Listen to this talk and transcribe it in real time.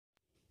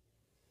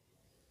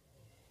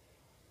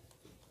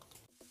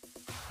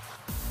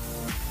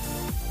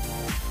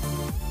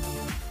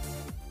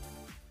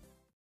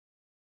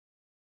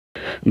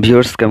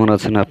Viewers কেমন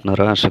আছেন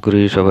আপনারা? আশা করি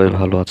সবাই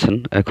ভালো আছেন।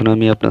 এখন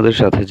আমি আপনাদের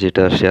সাথে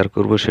যেটা শেয়ার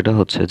করব সেটা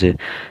হচ্ছে যে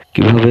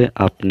কিভাবে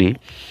আপনি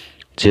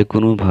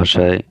যেকোনো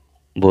ভাষায়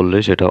বললে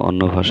সেটা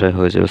অন্য ভাষায়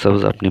হয়ে যাবে।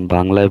 সাপোজ আপনি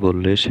বাংলায়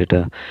বললে সেটা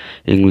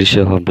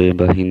ইংলিশে হবে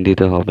বা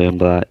হিন্দিতে হবে,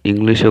 বা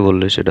ইংলিশে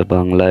বললে সেটা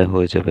বাংলায়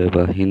হয়ে যাবে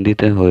বা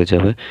হিন্দিতে হয়ে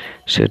যাবে।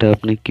 সেটা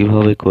আপনি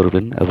কিভাবে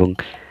করবেন, এবং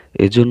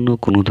এজন্য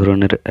কোনো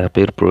ধরনের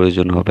অ্যাপের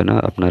প্রয়োজন হবে না।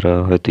 আপনারা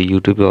হয়তো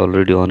ইউটিউবে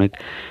অলরেডি অনেক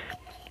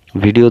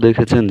ভিডিও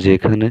দেখেছেন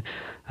যেখানে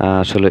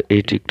আসলে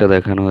এই ট্রিকটা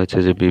দেখানো হয়েছে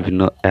যে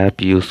বিভিন্ন অ্যাপ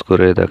ইউজ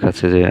করে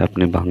দেখাচ্ছে যে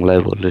আপনি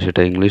বাংলায় বললে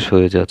সেটা ইংলিশ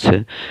হয়ে যাচ্ছে।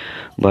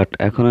 বাট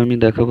এখন আমি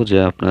দেখাবো যে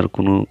আপনার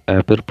কোনো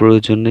অ্যাপের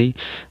প্রয়োজন নেই।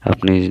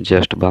 আপনি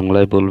জাস্ট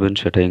বাংলায় বলবেন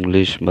সেটা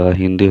ইংলিশ বা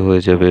হিন্দি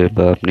হয়ে যাবে,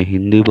 বা আপনি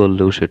হিন্দি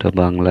বললেও সেটা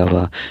বাংলা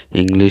বা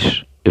ইংলিশ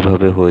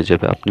এভাবে হয়ে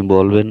যাবে। আপনি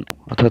বলবেন,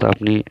 অর্থাৎ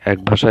আপনি এক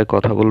ভাষায়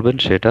কথা বলবেন,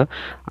 সেটা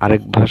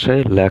আরেক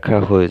ভাষায় লেখা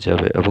হয়ে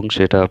যাবে এবং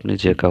সেটা আপনি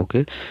যে কাউকে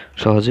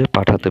সহজে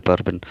পাঠাতে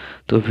পারবেন।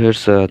 তো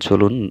ভিউয়ার্স,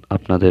 চলুন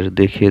আপনাদের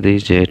দেখিয়ে দিই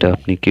যে এটা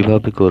আপনি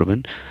কিভাবে করবেন।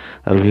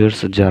 আর ভিউয়ার্স,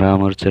 যারা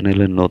আমার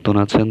চ্যানেলে নতুন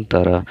আছেন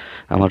তারা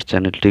আমার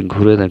চ্যানেলটি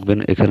ঘুরে দেখবেন।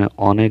 এখানে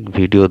অনেক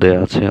ভিডিও দেয়া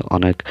আছে,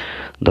 অনেক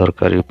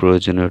দরকারি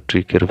প্রয়োজনীয়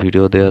ট্রিকের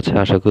ভিডিও দেয়া আছে।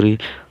 আশা করি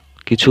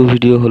কিছু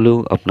ভিডিও হলেও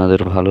আপনাদের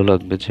ভালো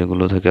লাগবে,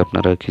 যেগুলো থেকে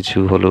আপনারা কিছু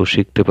হলেও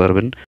শিখতে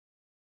পারবেন।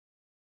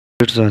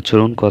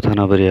 চলুন কথা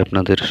না বাড়িয়ে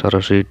আপনাদের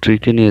সরাসরি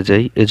ট্রিকে নিয়ে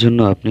যাই। এজন্য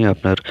আপনি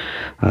আপনার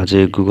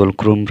যে গুগল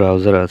ক্রোম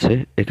ব্রাউজার আছে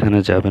এখানে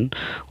যাবেন,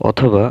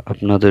 অথবা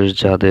আপনাদের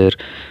যাদের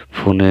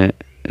ফোনে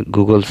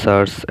গুগল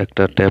সার্চ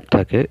একটা ট্যাব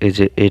থাকে, এই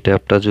যে এই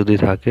ট্যাবটা যদি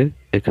থাকে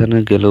এখানে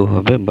গেলেও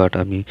হবে। বাট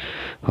আমি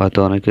হয়তো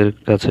অনেকের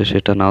কাছে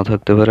সেটা নাও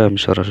থাকতে পারে, আমি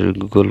সরাসরি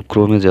গুগল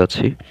ক্রোমে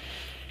যাচ্ছি।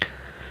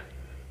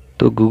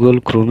 তো গুগল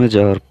ক্রোমে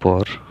যাওয়ার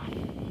পর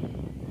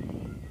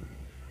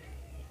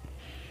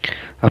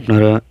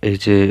আপনারা এই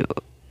যে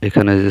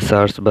এখানে যে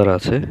সার্চ বার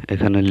আছে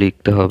এখানে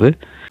লিখতে হবে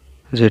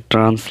যে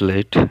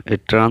ট্রান্সলেট। এই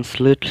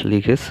ট্রান্সলেট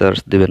লিখে সার্চ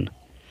দিবেন।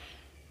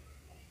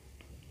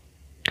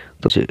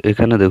 তো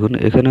এখানে দেখুন,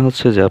 এখানে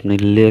হচ্ছে যে আপনি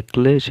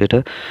লিখলে সেটা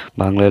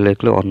বাংলায়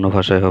লিখলে অন্য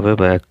ভাষায় হবে,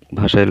 বা এক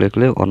ভাষায়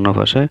লিখলে অন্য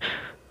ভাষায়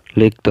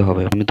লিখতে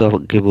হবে। আমি তো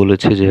আগে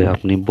বলেছি যে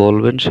আপনি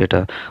বলবেন সেটা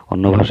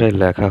অন্য ভাষায়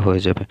লেখা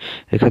হয়ে যাবে।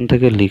 এখান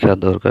থেকে লেখা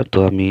দরকার, তো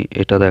আমি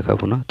এটা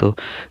দেখাবো না। তো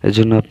এর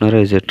জন্য আপনারা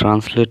এই যে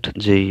ট্রান্সলেট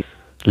যেই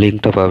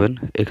লিঙ্কটা পাবেন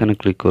এখানে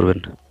ক্লিক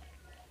করবেন।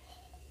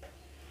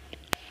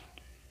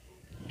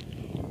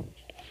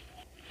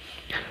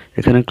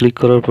 এখানে ক্লিক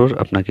করার পর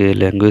আপনাকে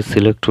ল্যাঙ্গুয়েজ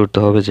সিলেক্ট করতে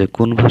হবে যে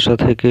কোন ভাষা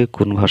থেকে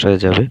কোন ভাষায়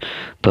যাবে।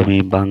 তো আমি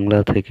বাংলা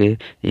থেকে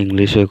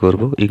ইংলিশে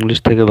করব, ইংলিশ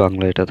থেকে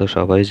বাংলা, এটা তো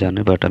সবাই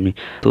জানে। বাট আমি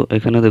তো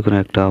এখানে দেখুন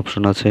একটা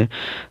অপশন আছে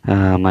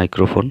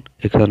মাইক্রোফোন,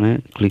 এখানে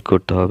ক্লিক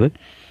করতে হবে।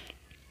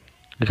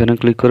 এখানে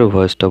ক্লিক করে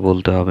ভয়েসটা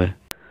বলতে হবে।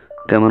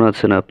 কেমন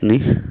আছেন আপনি?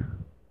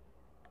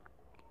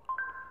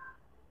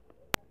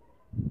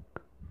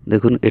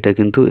 দেখুন এটা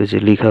কিন্তু এই যে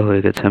লেখা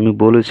হয়ে গেছে, আমি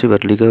বলেছি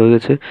বাট লেখা হয়ে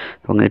গেছে,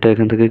 এবং এটা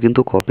এখান থেকে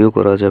কিন্তু কপিও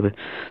করা যাবে।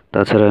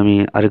 তাছাড়া আমি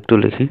আরেকটু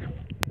লিখি,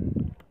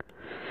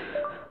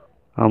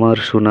 আমার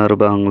সোনার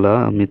বাংলা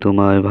আমি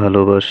তোমায়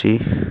ভালোবাসি।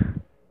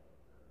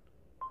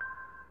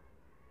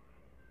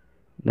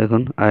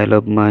 দেখুন, আই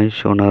লাভ মাই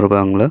সোনার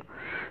বাংলা।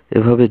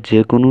 এভাবে যে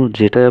কোনো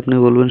যেটাই আপনি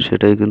বলবেন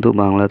সেটাই কিন্তু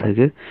বাংলা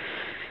থেকে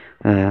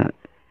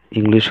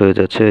ইংলিশ হয়ে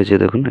যাচ্ছে। এই যে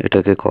দেখুন,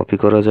 এটাকে কপি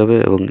করা যাবে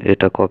এবং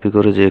এটা কপি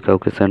করে যে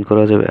কাউকে সেন্ড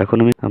করা যাবে। এখন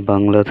আমি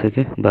বাংলা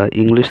থেকে বা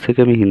ইংলিশ থেকে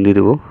আমি হিন্দি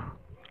দেব।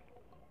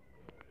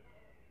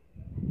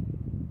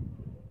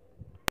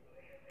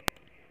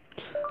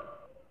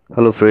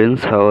 Hello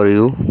friends, how are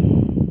you?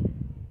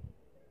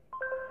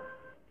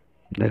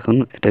 দেখুন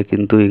এটা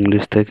কিন্তু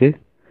ইংলিশ থেকে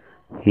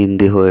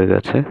হিন্দি হয়ে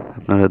গেছে,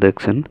 আপনারা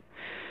দেখছেন।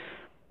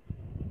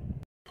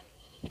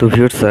 তো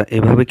ভিউয়ার্স,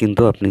 এভাবে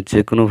কিন্তু আপনি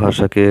যে কোনো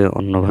ভাষাকে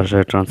অন্য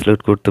ভাষায় ট্রান্সলেট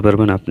করতে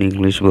পারবেন। আপনি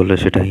ইংলিশ বললে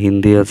সেটা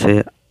হিন্দি আছে,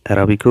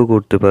 অ্যারাবিকও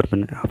করতে পারবেন,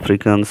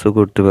 আফ্রিকানসও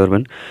করতে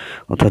পারবেন,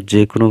 অর্থাৎ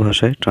যে কোনো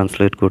ভাষায়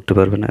ট্রান্সলেট করতে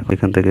পারবেন।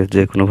 এখান থেকে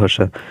যে কোনো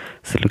ভাষা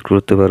সিলেক্ট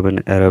করতে পারবেন।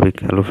 Arabic,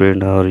 hello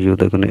friend how are you,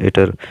 দেখুন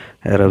এটার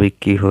অ্যারাবিক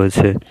কি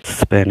হয়েছে।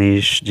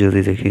 স্প্যানিশ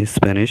যদি দেখি,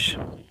 স্প্যানিশ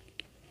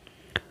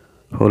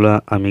হোলা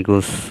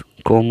আমিগোস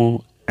কোমো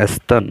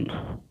এস্তান।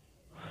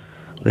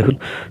 দেখুন,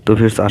 তো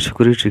ভিউয়ার্স, আশা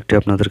করি ট্রিকটি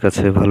আপনাদের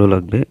কাছে ভালো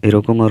লাগবে।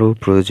 এরকম আরও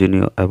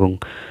প্রয়োজনীয় এবং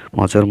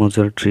মজার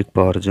মজার ট্রিক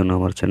পাওয়ার জন্য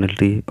আমার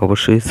চ্যানেলটি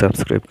অবশ্যই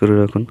সাবস্ক্রাইব করে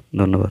রাখুন।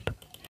 ধন্যবাদ।